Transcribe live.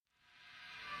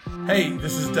Hey,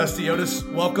 this is Dusty Otis.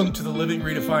 Welcome to the Living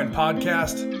Redefined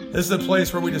podcast. This is a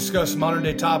place where we discuss modern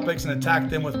day topics and attack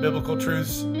them with biblical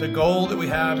truths. The goal that we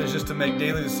have is just to make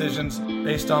daily decisions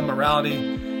based on morality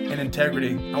and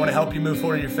integrity. I want to help you move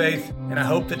forward in your faith, and I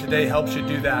hope that today helps you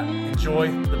do that. Enjoy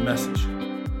the message.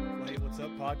 Hey, what's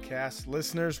up, podcast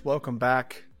listeners? Welcome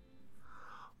back.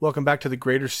 Welcome back to the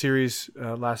Greater series.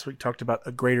 Last week talked about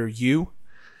a greater you.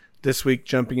 This week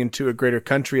jumping into a greater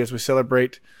country as we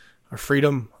celebrate our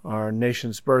freedom, our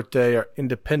nation's birthday, our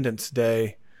Independence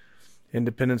Day.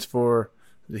 Independence for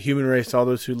the human race. All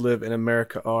those who live in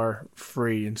America are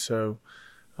free. And so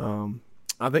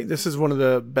I think this is one of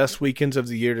the best weekends of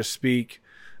the year to speak.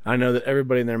 I know that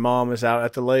everybody and their mom is out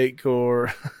at the lake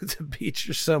or the beach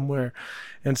or somewhere.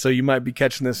 And so you might be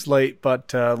catching this late,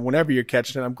 but whenever you're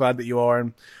catching it, I'm glad that you are.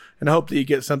 And I hope that you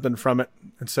get something from it.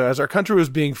 And so as our country was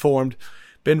being formed,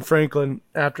 Ben Franklin,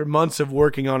 after months of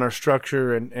working on our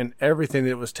structure and everything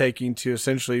that it was taking to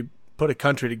essentially put a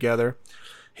country together,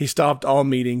 he stopped all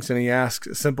meetings and he asked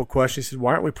a simple question. He said,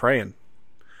 why aren't we praying?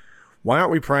 Why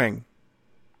aren't we praying?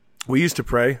 We used to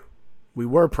pray. We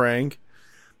were praying,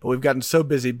 but we've gotten so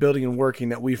busy building and working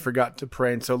that we forgot to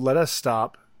pray. And so let us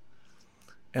stop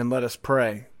and let us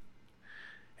pray.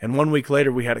 And 1 week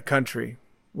later, we had a country.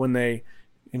 When they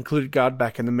included God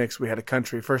back in the mix, we had a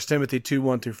country. 1 Timothy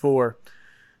 2:1-4.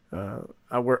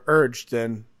 We're urged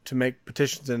then to make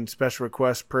petitions and special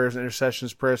requests, prayers and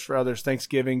intercessions, prayers for others,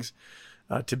 thanksgivings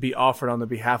to be offered on the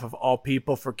behalf of all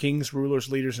people, for kings,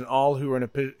 rulers, leaders, and all who are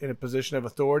in a position of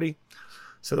authority,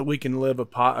 so that we can live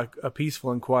a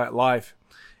peaceful and quiet life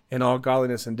in all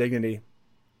godliness and dignity.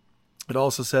 It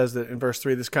also says that in verse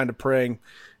 3, this kind of praying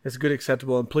is good,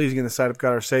 acceptable, and pleasing in the sight of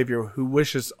God our Savior, who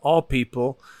wishes all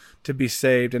people to be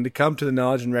saved and to come to the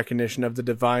knowledge and recognition of the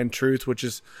divine truth, which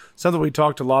is something we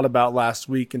talked a lot about last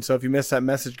week. And so if you missed that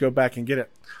message, go back and get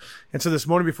it. And so this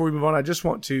morning, before we move on, I just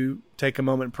want to take a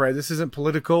moment and pray. This isn't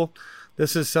political.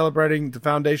 This is celebrating the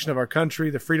foundation of our country,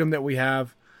 the freedom that we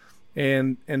have,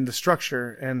 and the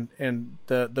structure and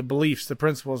the beliefs, the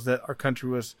principles that our country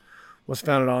was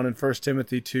founded on. In 1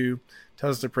 Timothy 2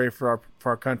 tells us to pray for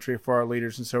our country, for our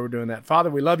leaders. And so we're doing that. Father,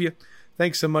 we love you.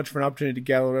 Thanks so much for an opportunity to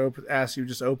gather. Ask you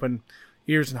just open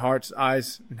ears and hearts,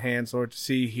 eyes and hands, Lord, to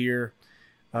see, hear,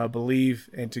 believe,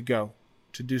 and to go,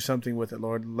 to do something with it,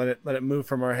 Lord. Let it move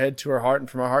from our head to our heart and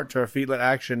from our heart to our feet. Let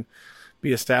action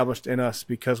be established in us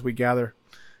because we gather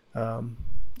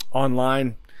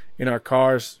online, in our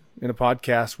cars, in a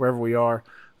podcast, wherever we are,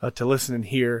 to listen and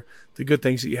hear the good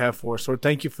things that you have for us. Lord,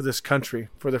 thank you for this country,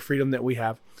 for the freedom that we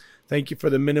have. Thank you for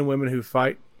the men and women who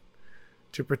fight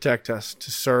to protect us,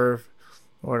 to serve.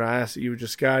 Lord, I ask that you would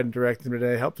just guide and direct them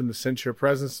today. Help them to sense your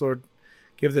presence, Lord.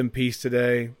 Give them peace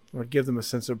today. Lord, give them a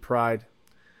sense of pride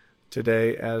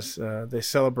today as they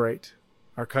celebrate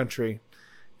our country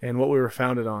and what we were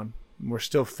founded on. We're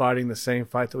still fighting the same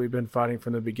fight that we've been fighting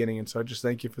from the beginning. And so I just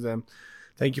thank you for them.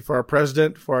 Thank you for our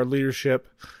president, for our leadership.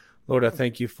 Lord, I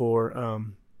thank you for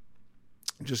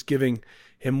just giving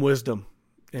him wisdom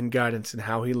and guidance in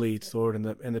how he leads, Lord,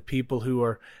 and the people who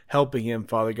are helping him,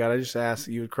 Father God. I just ask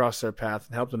that you would cross their path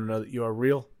and help them to know that you are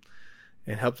real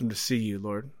and help them to see you,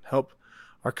 Lord. Help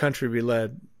our country be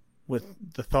led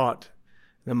with the thought,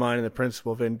 the mind, and the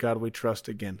principle of in God we trust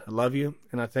again. I love you,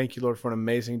 and I thank you, Lord, for an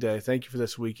amazing day. Thank you for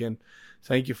this weekend.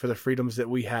 Thank you for the freedoms that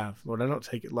we have. Lord, I don't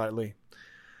take it lightly.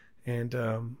 And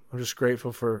I'm just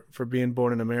grateful for being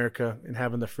born in America and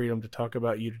having the freedom to talk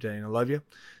about you today. And I love you.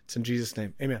 It's in Jesus'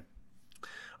 name. Amen.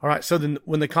 All right, so then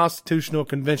when the Constitutional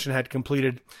Convention had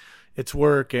completed its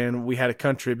work and we had a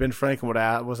country, Ben Franklin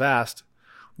was asked,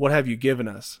 what have you given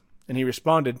us? And he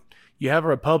responded, you have a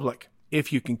republic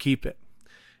if you can keep it.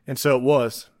 And so it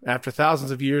was. After thousands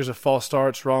of years of false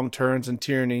starts, wrong turns, and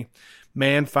tyranny,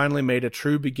 man finally made a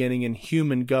true beginning in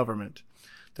human government.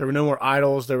 There were no more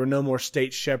idols. There were no more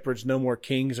state shepherds, no more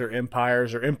kings or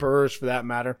empires or emperors for that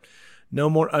matter. No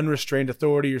more unrestrained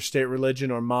authority or state religion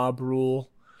or mob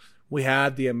rule. We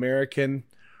had the American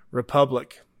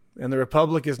Republic. And the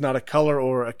Republic is not a color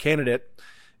or a candidate.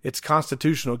 It's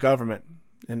constitutional government.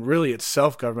 And really it's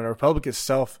self-government. A Republic is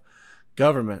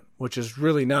self-government, which is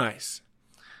really nice.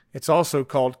 It's also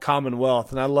called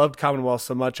Commonwealth. And I loved Commonwealth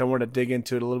so much, I want to dig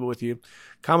into it a little bit with you.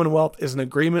 Commonwealth is an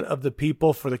agreement of the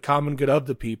people for the common good of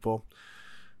the people,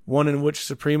 one in which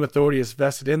supreme authority is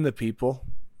vested in the people,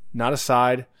 not a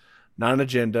side, not an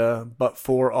agenda, but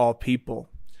for all people.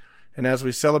 And as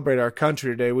we celebrate our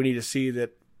country today, we need to see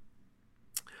that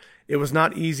it was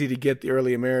not easy to get the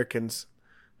early Americans,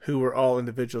 who were all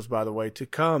individuals, by the way, to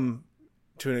come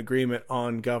to an agreement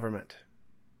on government.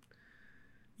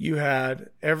 You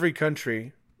had every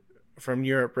country from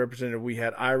Europe represented. We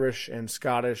had Irish and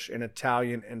Scottish and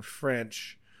Italian and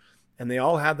French, and they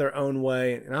all had their own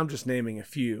way, and I'm just naming a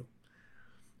few.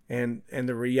 And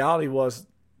the reality was,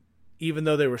 even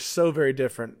though they were so very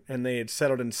different and they had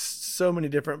settled in so many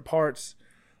different parts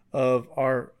of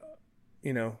our,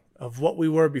 of what we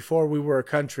were before we were a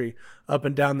country up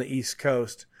and down the East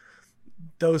Coast,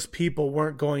 those people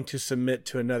weren't going to submit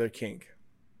to another king.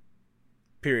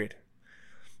 Period.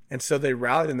 And so they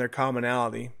rallied in their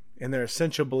commonality and their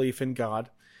essential belief in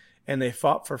God, and they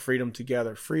fought for freedom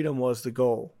together. Freedom was the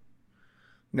goal.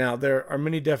 Now, there are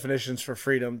many definitions for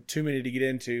freedom, too many to get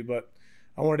into, but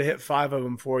I wanted to hit 5 of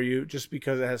them for you just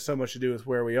because it has so much to do with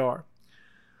where we are.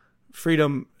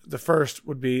 Freedom, the first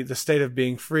would be the state of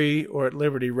being free or at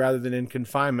liberty rather than in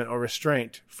confinement or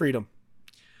restraint. Freedom.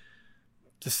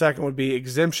 The second would be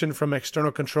exemption from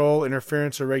external control,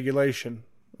 interference, or regulation.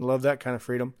 Love that kind of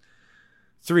freedom.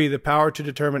 3, the power to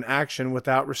determine action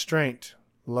without restraint.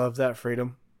 Love that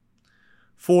freedom.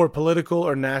 4, political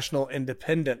or national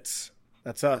independence.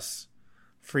 That's us.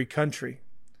 Free country.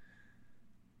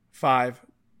 5,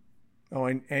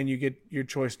 and you get your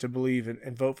choice to believe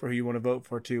and vote for who you want to vote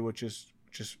for too, which is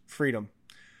freedom.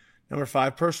 Number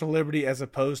 5, personal liberty as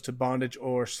opposed to bondage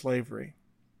or slavery.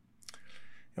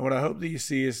 And what I hope that you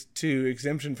see is 2,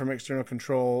 exemption from external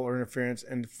control or interference,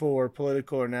 and 4,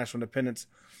 political or national independence.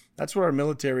 That's what our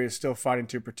military is still fighting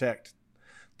to protect.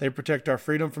 They protect our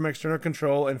freedom from external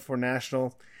control and for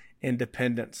national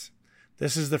independence.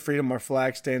 This is the freedom our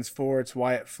flag stands for. It's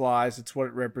why it flies. It's what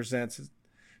it represents.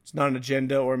 It's not an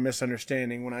agenda or a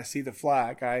misunderstanding. When I see the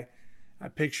flag, I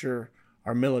picture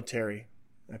our military.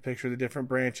 I picture the different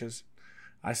branches.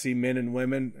 I see men and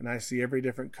women, and I see every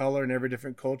different color and every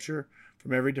different culture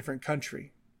from every different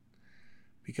country.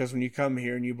 Because when you come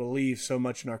here and you believe so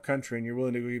much in our country and you're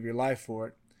willing to give your life for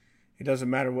it, it doesn't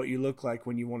matter what you look like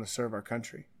when you want to serve our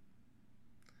country.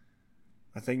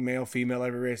 I think male, female,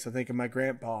 every race. I think of my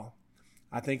grandpa.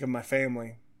 I think of my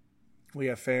family. We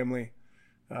have family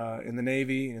in the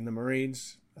Navy, in the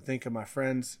Marines. I think of my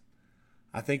friends.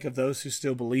 I think of those who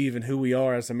still believe in who we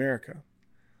are as America.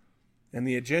 And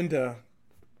the agenda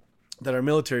that our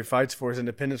military fights for is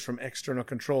independence from external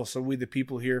control, so we, the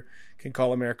people here, can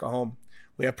call America home.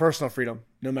 We have personal freedom,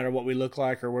 no matter what we look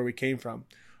like or where we came from.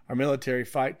 Our military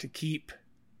fight to keep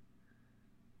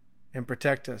and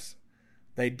protect us.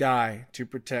 They die to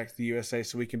protect the USA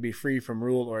so we can be free from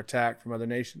rule or attack from other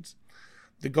nations.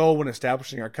 The goal when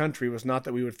establishing our country was not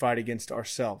that we would fight against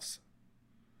ourselves,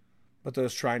 but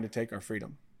those trying to take our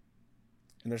freedom.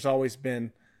 And there's always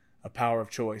been a power of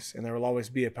choice, and there will always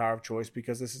be a power of choice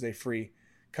because this is a free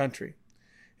country.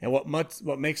 And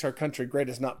what makes our country great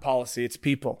is not policy, it's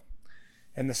people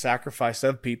and the sacrifice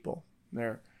of people.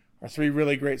 There are two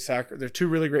really great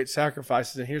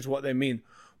sacrifices, and here's what they mean.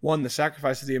 1, the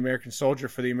sacrifice of the American soldier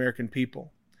for the American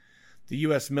people. The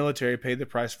U.S. military paid the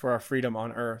price for our freedom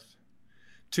on earth.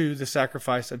 2, the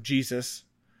sacrifice of Jesus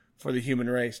for the human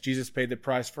race. Jesus paid the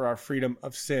price for our freedom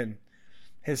of sin.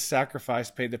 His sacrifice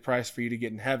paid the price for you to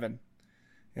get in heaven.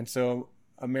 And so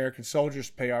American soldiers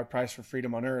pay our price for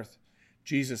freedom on earth.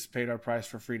 Jesus paid our price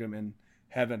for freedom in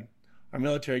heaven. Our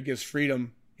military gives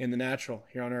freedom in the natural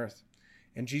here on earth.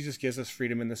 And Jesus gives us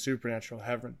freedom in the supernatural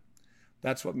heaven.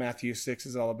 That's what Matthew 6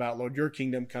 is all about. Lord, your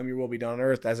kingdom come, your will be done on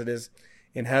earth as it is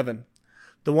in heaven.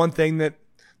 The one thing that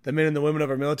the men and the women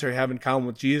of our military have in common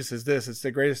with Jesus is this. It's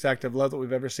the greatest act of love that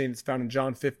we've ever seen. It's found in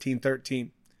John 15:13.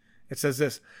 It says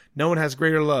this: no one has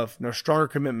greater love nor stronger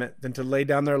commitment than to lay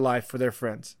down their life for their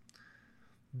friends.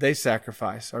 They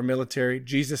sacrifice, our military,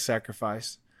 Jesus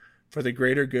sacrifice for the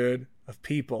greater good of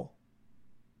people.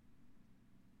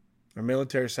 Our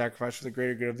military sacrifice for the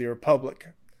greater good of the republic,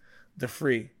 the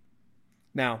free.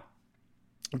 Now,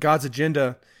 God's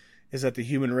agenda is that the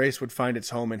human race would find its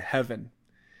home in heaven.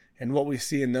 And what we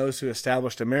see in those who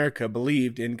established America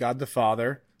believed in God the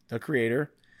Father, the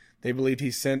Creator. They believed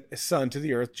he sent his Son to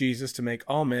the earth, Jesus, to make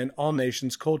all men, all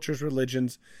nations, cultures,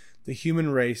 religions, the human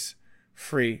race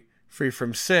free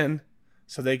from sin,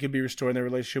 so they could be restored in their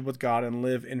relationship with God and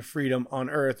live in freedom on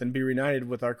earth and be reunited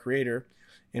with our Creator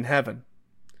in heaven.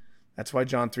 That's why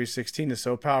John 3:16 is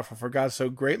so powerful. For God so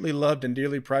greatly loved and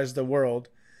dearly prized the world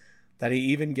that he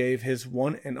even gave his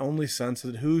one and only Son, so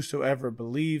that whosoever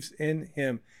believes in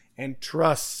him and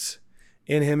trusts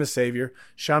in him as Savior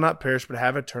shall not perish but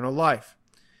have eternal life.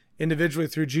 Individually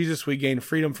through Jesus we gain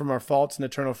freedom from our faults and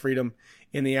eternal freedom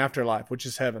in the afterlife, which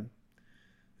is heaven.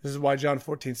 This is why John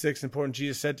 14:6 is important.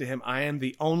 Jesus said to him, I am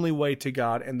the only way to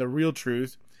God and the real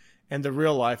truth and the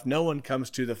real life. No one comes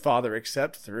to the Father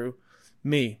except through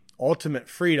me. Ultimate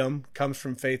freedom comes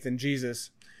from faith in Jesus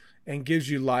and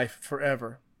gives you life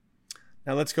forever.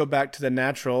 Now let's go back to the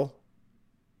natural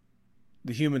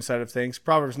the human side of things.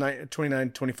 Proverbs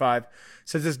 29:25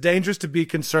 says it's dangerous to be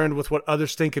concerned with what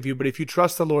others think of you, but if you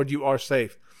trust the Lord, you are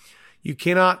safe. You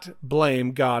cannot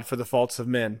blame God for the faults of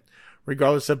men.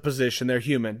 Regardless of position, they're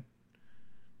human.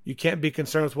 You can't be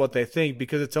concerned with what they think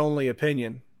because it's only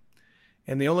opinion.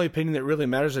 And the only opinion that really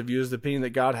matters of you is the opinion that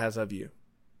God has of you.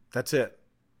 That's it.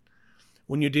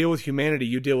 When you deal with humanity,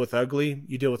 you deal with ugly,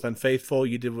 you deal with unfaithful,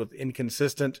 you deal with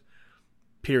inconsistent,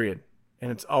 period.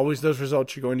 And it's always those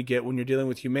results you're going to get when you're dealing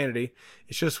with humanity.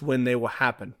 It's just when they will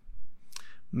happen.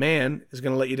 Man is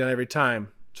going to let you down every time.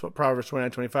 That's what Proverbs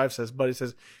 29:25 says. But it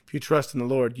says, if you trust in the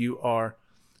Lord, you are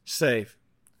safe.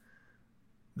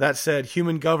 That said,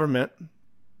 human government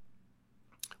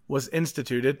was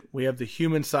instituted. We have the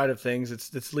human side of things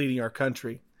that's leading our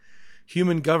country.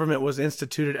 Human government was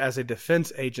instituted as a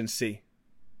defense agency.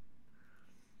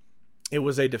 It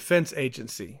was a defense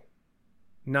agency,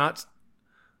 not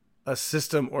a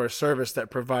system or a service that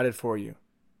provided for you,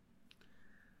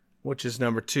 which is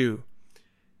number two.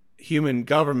 Human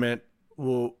government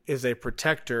is a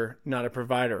protector, not a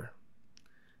provider.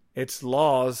 Its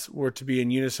laws were to be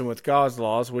in unison with God's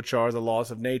laws, which are the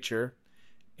laws of nature,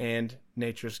 and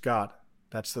nature's God.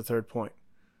 That's the third point.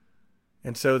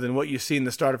 And so then what you see in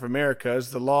the start of America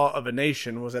is the law of a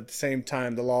nation was at the same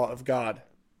time the law of God.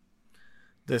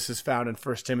 This is found in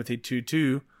 1 Timothy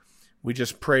 2:2. We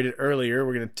just prayed it earlier.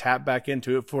 We're going to tap back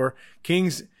into it. For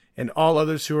kings and all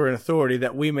others who are in authority,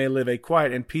 that we may live a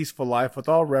quiet and peaceful life with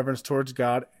all reverence towards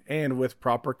God and with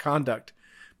proper conduct.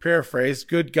 Paraphrase,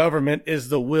 good government is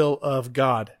the will of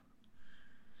God.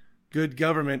 Good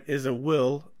government is the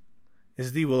will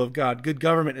of God. Good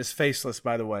government is faceless,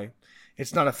 by the way.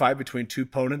 It's not a fight between two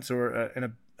opponents or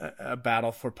a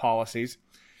battle for policies.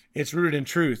 It's rooted in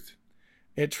truth.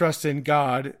 It trusts in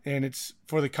God, and it's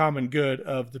for the common good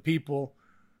of the people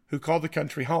who call the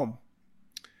country home.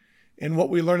 And what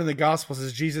we learn in the Gospels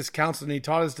is Jesus counseled and he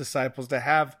taught his disciples to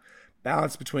have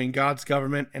balance between God's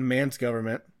government and man's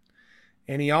government.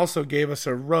 And he also gave us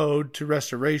a road to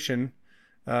restoration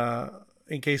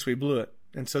in case we blew it.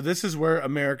 And so this is where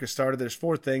America started. There's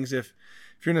four things. If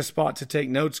you're in a spot to take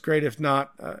notes, great. If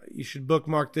not, you should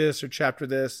bookmark this or chapter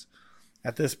this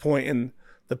at this point in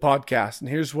the podcast. And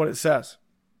here's what it says.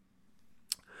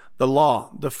 The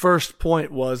law. The first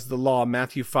point was the law,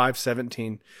 Matthew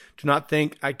 5:17. Do not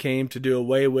think I came to do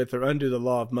away with or undo the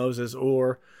law of Moses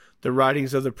or the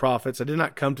writings of the prophets. I did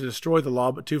not come to destroy the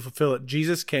law, but to fulfill it.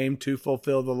 Jesus came to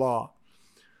fulfill the law.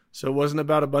 So it wasn't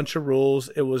about a bunch of rules.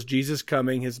 It was Jesus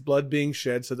coming, his blood being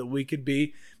shed so that we could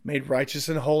be made righteous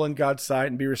and whole in God's sight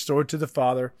and be restored to the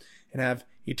Father and have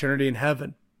eternity in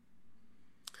heaven.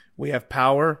 We have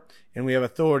power and we have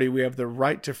authority. We have the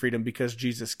right to freedom because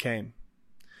Jesus came.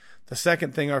 The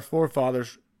second thing our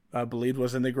forefathers believed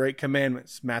was in the great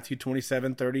commandments, Matthew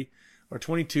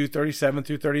 22:37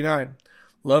 through 39.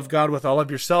 Love God with all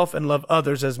of yourself and love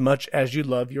others as much as you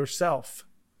love yourself.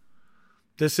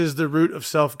 This is the root of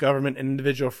self-government and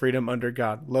individual freedom under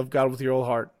God. Love God with your whole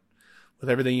heart, with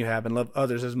everything you have, and love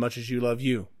others as much as you love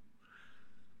you.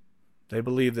 They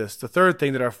believe this. The third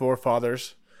thing that our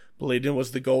forefathers believed in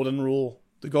was the golden rule.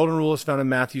 The golden rule is found in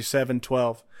Matthew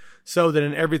 7:12. So that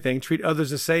in everything, treat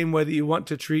others the same way that you want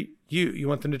to treat you. You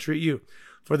want them to treat you.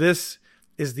 For this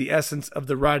is the essence of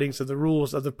the writings of the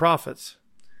rules of the prophets.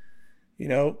 You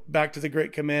know, back to the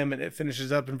great commandment, it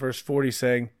finishes up in verse 40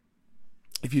 saying,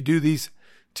 if you do these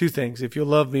two things, if you'll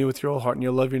love me with your whole heart and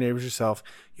you'll love your neighbors yourself,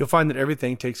 you'll find that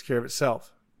everything takes care of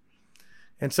itself.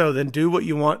 And so then do what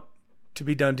you want to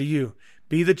be done to you.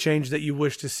 Be the change that you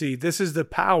wish to see. This is the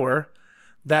power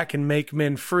that can make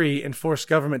men free and force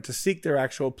government to seek their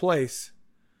actual place.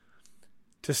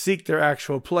 To seek their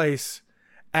actual place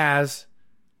as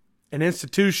an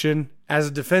institution, as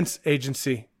a defense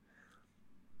agency.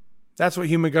 That's what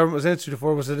human government was instituted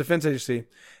for, was a defense agency.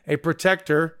 A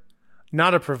protector,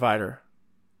 not a provider.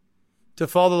 To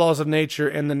follow the laws of nature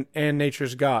and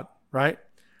nature's God, right?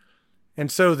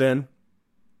 And so then,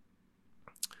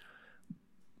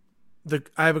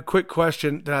 I have a quick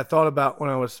question that I thought about when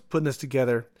I was putting this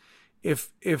together.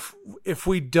 If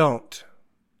we don't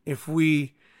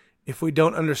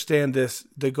understand this,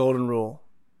 the golden rule,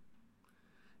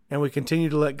 and we continue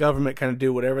to let government kind of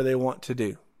do whatever they want to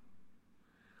do,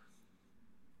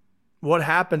 what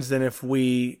happens then if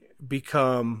we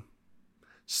become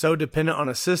so dependent on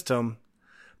a system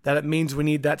that it means we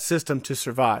need that system to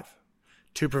survive,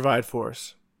 to provide for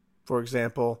us? For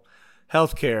example,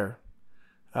 healthcare,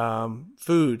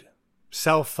 food,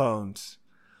 cell phones,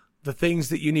 the things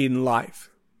that you need in life,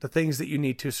 the things that you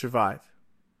need to survive.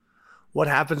 What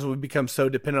happens when we become so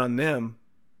dependent on them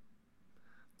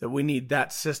that we need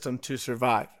that system to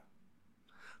survive?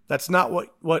 That's not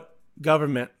what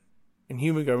government and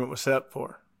human government was set up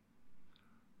for,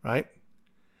 right?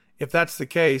 If that's the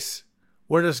case,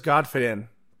 where does God fit in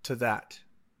to that?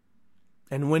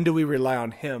 And when do we rely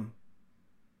on him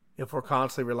if we're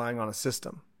constantly relying on a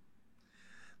system?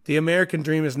 The American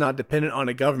dream is not dependent on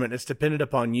a government. It's dependent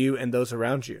upon you and those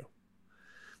around you.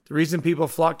 The reason people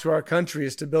flock to our country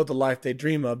is to build the life they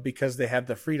dream of because they have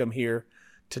the freedom here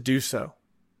to do so.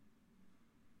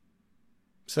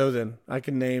 So then, I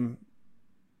can name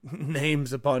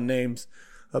names upon names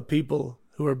of people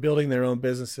who are building their own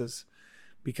businesses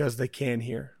because they can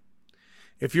here.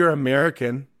 If you're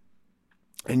American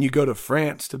and you go to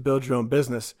France to build your own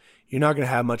business, you're not going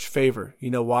to have much favor.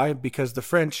 You know why? Because the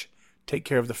French take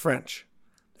care of the French.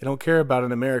 They don't care about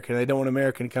an American. They don't want an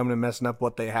American coming and messing up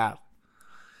what they have.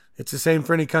 It's the same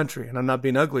for any country, and I'm not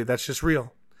being ugly. That's just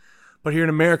real. But here in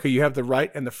America, you have the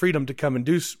right and the freedom to come and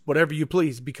do whatever you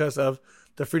please because of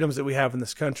the freedoms that we have in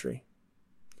this country.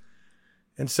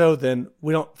 And so then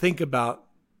we don't think about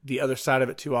the other side of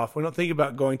it too often. We don't think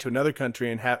about going to another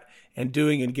country and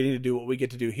doing and getting to do what we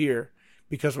get to do here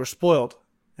because we're spoiled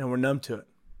and we're numb to it.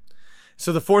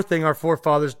 So the fourth thing our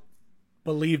forefathers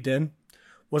believed in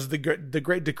was the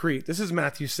great decree. This is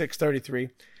Matthew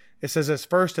 6:33. It says, as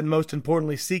first and most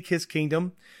importantly, seek his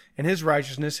kingdom and his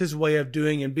righteousness, his way of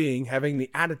doing and being, having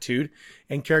the attitude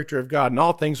and character of God, and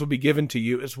all things will be given to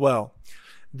you as well.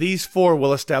 These four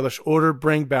will establish order,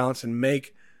 bring balance, and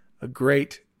make a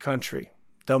great country.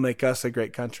 They'll make us a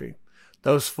great country.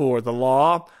 Those four, the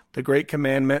law, the great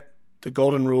commandment, the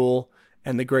golden rule,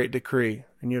 and the great decree.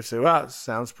 And you'll say, wow, it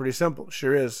sounds pretty simple.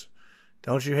 Sure is.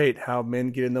 Don't you hate how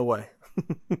men get in the way?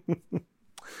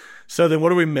 So then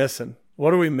what are we missing?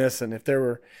 What are we missing? If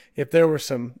there were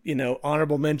some,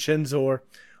 honorable mentions, or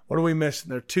what are we missing?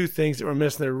 There are two things that we're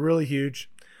missing. They're really huge.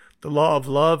 The law of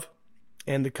love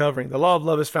and the covering. The law of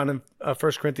love is found in 1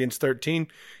 Corinthians 13.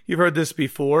 You've heard this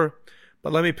before,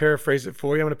 but let me paraphrase it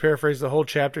for you. I'm going to paraphrase the whole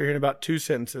chapter here in about 2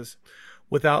 sentences.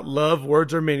 Without love,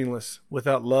 words are meaningless.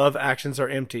 Without love, actions are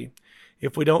empty.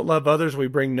 If we don't love others, we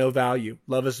bring no value.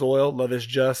 Love is loyal. Love is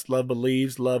just. Love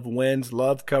believes. Love wins.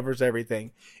 Love covers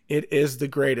everything. It is the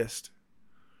greatest.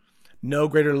 No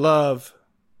greater love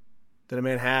than a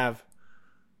man have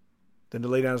than to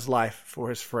lay down his life for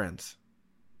his friends.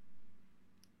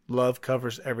 Love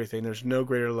covers everything. There's no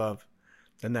greater love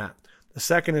than that. The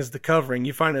second is the covering.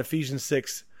 You find in Ephesians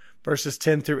 6, verses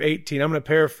 10 through 18. I'm going to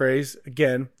paraphrase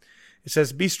again. It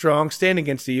says, be strong, stand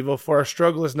against evil, for our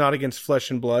struggle is not against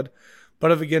flesh and blood,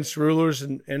 but against rulers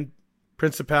and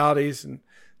principalities and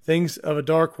things of a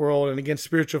dark world, and against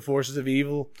spiritual forces of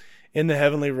evil in the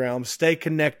heavenly realms. Stay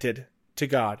connected to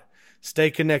God.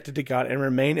 Stay connected to God and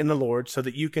remain in the Lord so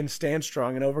that you can stand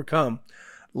strong and overcome.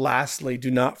 Lastly, do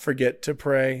not forget to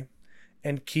pray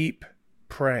and keep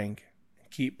praying.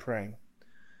 Keep praying.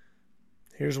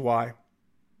 Here's why.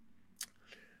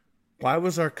 Why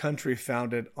was our country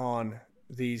founded on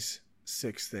these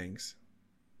 6 things?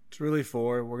 It's really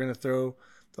 4. We're going to throw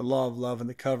the law of love and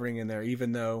the covering in there,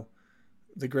 even though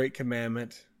the great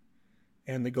commandment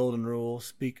and the golden rule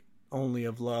speak only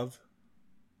of love.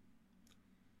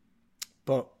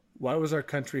 But why was our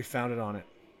country founded on it?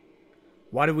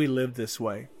 Why do we live this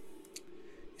way?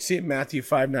 You see in Matthew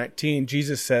 5:19,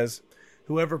 Jesus says,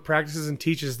 whoever practices and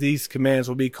teaches these commands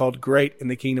will be called great in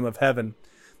the kingdom of heaven.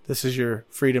 This is your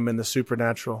freedom in the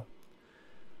supernatural.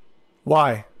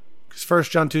 Why? Because 1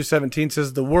 John 2:17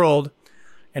 says, the world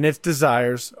and its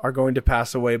desires are going to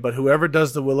pass away, but whoever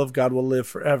does the will of God will live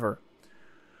forever.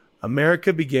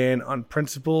 America began on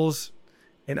principles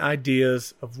and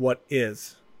ideas of what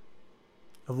is.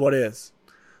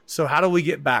 So how do we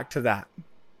get back to that?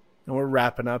 And we're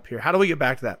wrapping up here. How do we get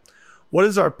back to that? What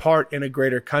is our part in a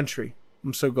greater country?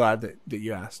 I'm so glad that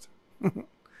you asked.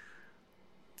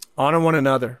 Honor one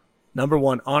another. Number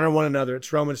 1, honor one another.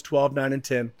 It's Romans 12:9 and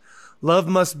 10. Love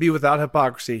must be without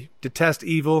hypocrisy. Detest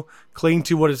evil. Cling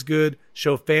to what is good.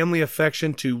 Show family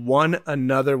affection to one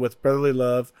another with brotherly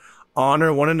love.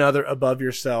 Honor one another above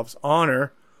yourselves.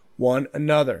 Honor one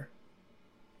another.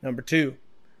 Number 2.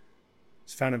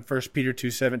 It's found in 1 Peter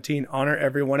 2:17. Honor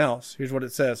everyone else. Here's what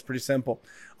it says. Pretty simple.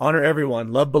 Honor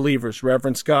everyone. Love believers.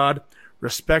 Reverence God.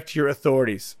 Respect your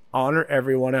authorities. Honor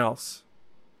everyone else.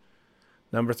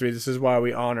 Number 3. This is why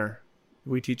we honor.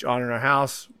 We teach honor in our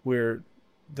house.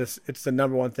 It's the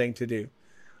number 1 thing to do.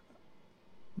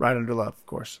 Right under love, of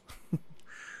course.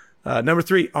 Number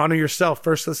 3. Honor yourself.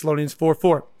 1 Thessalonians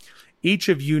 4:4. Each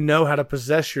of you know how to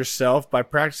possess yourself by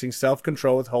practicing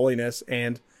self-control with holiness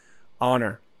and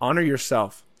honor. Honor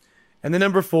yourself. And then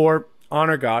number 4,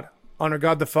 honor God. Honor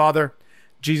God the Father,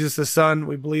 Jesus the Son.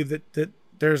 We believe that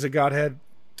there's a Godhead,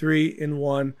 3 in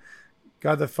 1.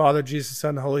 God the Father, Jesus the Son,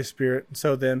 and the Holy Spirit. And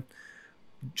so then,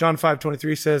 John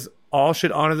 5:23 says, all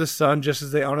should honor the Son just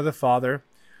as they honor the Father.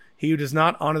 He who does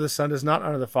not honor the Son does not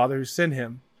honor the Father who sent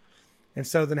him. And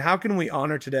so then how can we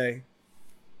honor today?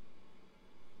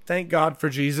 Thank God for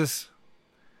Jesus.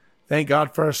 Thank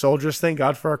God for our soldiers. Thank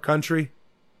God for our country.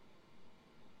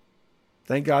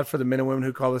 Thank God for the men and women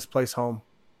who call this place home.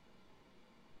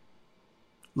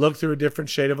 Look through a different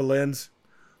shade of a lens.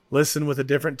 Listen with a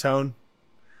different tone.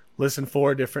 Listen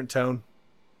for a different tone.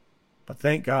 But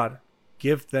thank God.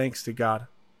 Give thanks to God.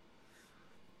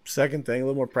 Second thing, a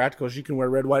little more practical, is you can wear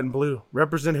red, white, and blue.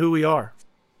 Represent who we are.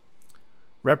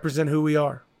 Represent who we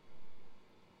are.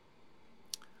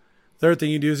 Third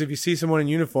thing you do is if you see someone in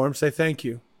uniform, say thank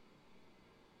you.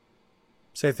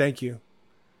 Say thank you.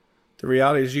 The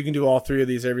reality is you can do all three of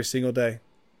these every single day.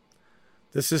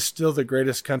 This is still the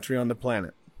greatest country on the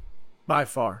planet. By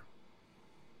far.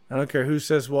 I don't care who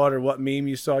says what or what meme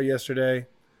you saw yesterday.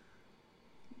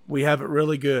 We have it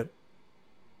really good.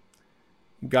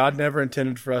 God never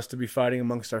intended for us to be fighting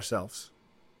amongst ourselves.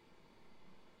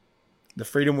 The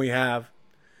freedom we have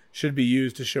should be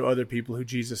used to show other people who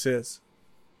Jesus is.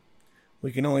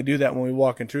 We can only do that when we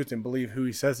walk in truth and believe who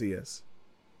he says he is.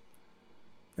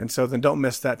 And so then don't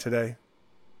miss that today.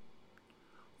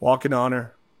 Walk in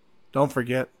honor. Don't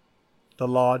forget the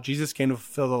law. Jesus came to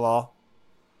fulfill the law.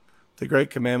 The great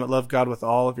commandment, love God with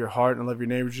all of your heart and love your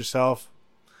neighbors yourself.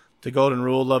 The golden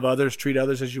rule, love others, treat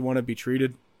others as you want to be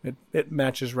treated. It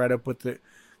matches right up with the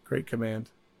great command.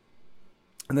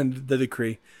 And then the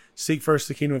decree, seek first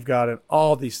the kingdom of God and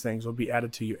all these things will be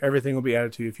added to you. Everything will be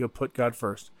added to you if you'll put God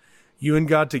first. You and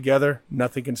God together,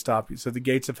 nothing can stop you. So the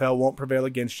gates of hell won't prevail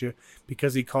against you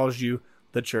because he calls you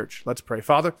the church. Let's pray.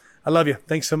 Father, I love you.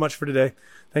 Thanks so much for today.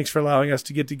 Thanks for allowing us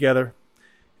to get together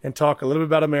and talk a little bit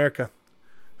about America,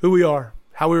 who we are,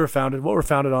 how we were founded, what we're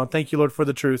founded on. Thank you, Lord, for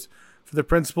the truth, for the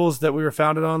principles that we were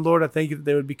founded on. Lord, I thank you that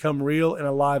they would become real and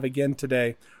alive again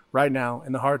today, right now,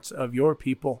 in the hearts of your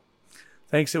people.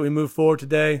 Thanks that we move forward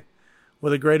today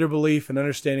with a greater belief and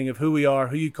understanding of who we are,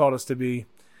 who you called us to be,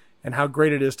 and how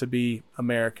great it is to be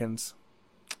Americans.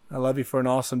 I love you for an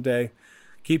awesome day.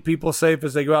 Keep people safe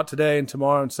as they go out today and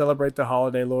tomorrow and celebrate the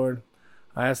holiday, Lord.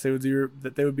 I ask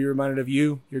that they would be reminded of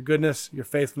you, your goodness, your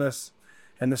faithfulness,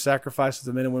 and the sacrifices of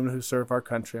the men and women who serve our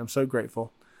country. I'm so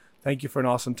grateful. Thank you for an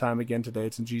awesome time again today.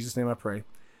 It's in Jesus' name I pray.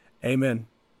 Amen.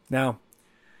 Now,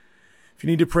 if you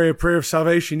need to pray a prayer of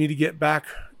salvation, you need to get back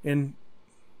in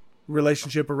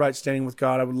relationship or right standing with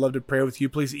God, I would love to pray with you.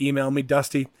 Please email me,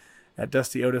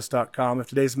 dustyotis.com. If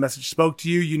today's message spoke to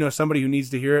you, you know somebody who needs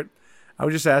to hear it, I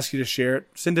would just ask you to share it.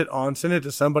 Send it on. Send it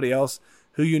to somebody else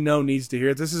who you know needs to hear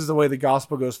it. This is the way the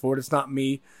gospel goes forward. It's not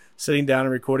me sitting down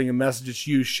and recording a message. It's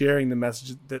you sharing the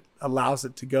message that allows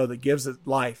it to go, that gives it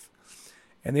life.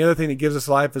 And the other thing that gives us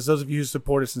life is those of you who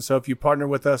support us. And so if you partner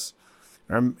with us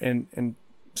and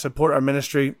support our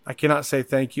ministry, I cannot say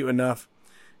thank you enough.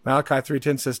 Malachi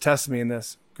 3:10 says, test me in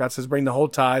this. God says, bring the whole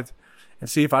tithe and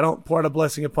see if I don't pour out a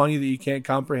blessing upon you that you can't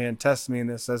comprehend. Test me in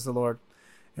this, says the Lord,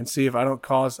 and see if I don't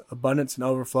cause abundance and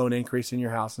overflow and increase in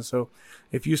your house. And so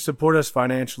if you support us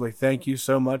financially, thank you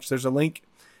so much. There's a link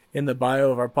in the bio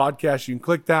of our podcast. You can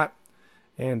click that.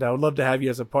 And I would love to have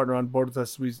you as a partner on board with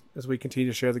us as we continue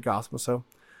to share the gospel. So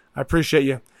I appreciate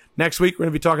you. Next week, we're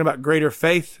going to be talking about greater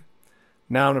faith.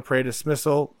 Now I'm going to pray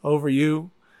dismissal over you.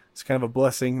 It's kind of a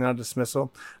blessing, not a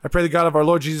dismissal. I pray the God of our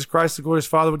Lord Jesus Christ, the glorious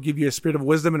Father, would give you a spirit of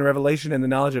wisdom and revelation and the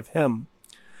knowledge of him.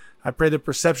 I pray the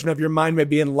perception of your mind may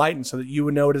be enlightened so that you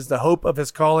would know it is the hope of his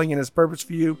calling and his purpose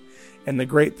for you and the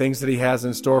great things that he has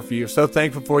in store for you. So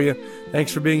thankful for you.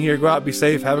 Thanks for being here. Go out, be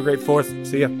safe. Have a great 4th.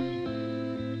 See ya.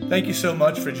 Thank you so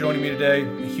much for joining me today.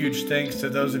 A huge thanks to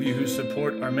those of you who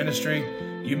support our ministry.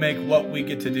 You make what we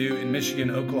get to do in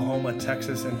Michigan, Oklahoma,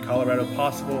 Texas, and Colorado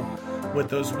possible with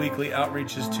those weekly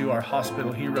outreaches to our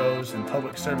hospital heroes and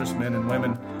public servicemen and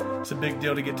women. It's a big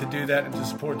deal to get to do that and to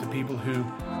support the people who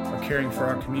are caring for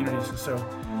our communities. And so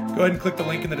go ahead and click the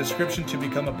link in the description to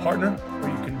become a partner, or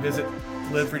you can visit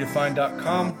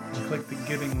liveredefined.com and click the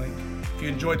giving link. If you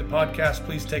enjoyed the podcast,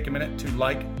 please take a minute to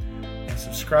like and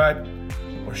subscribe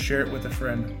or share it with a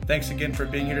friend. Thanks again for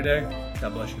being here today.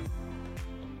 God bless you.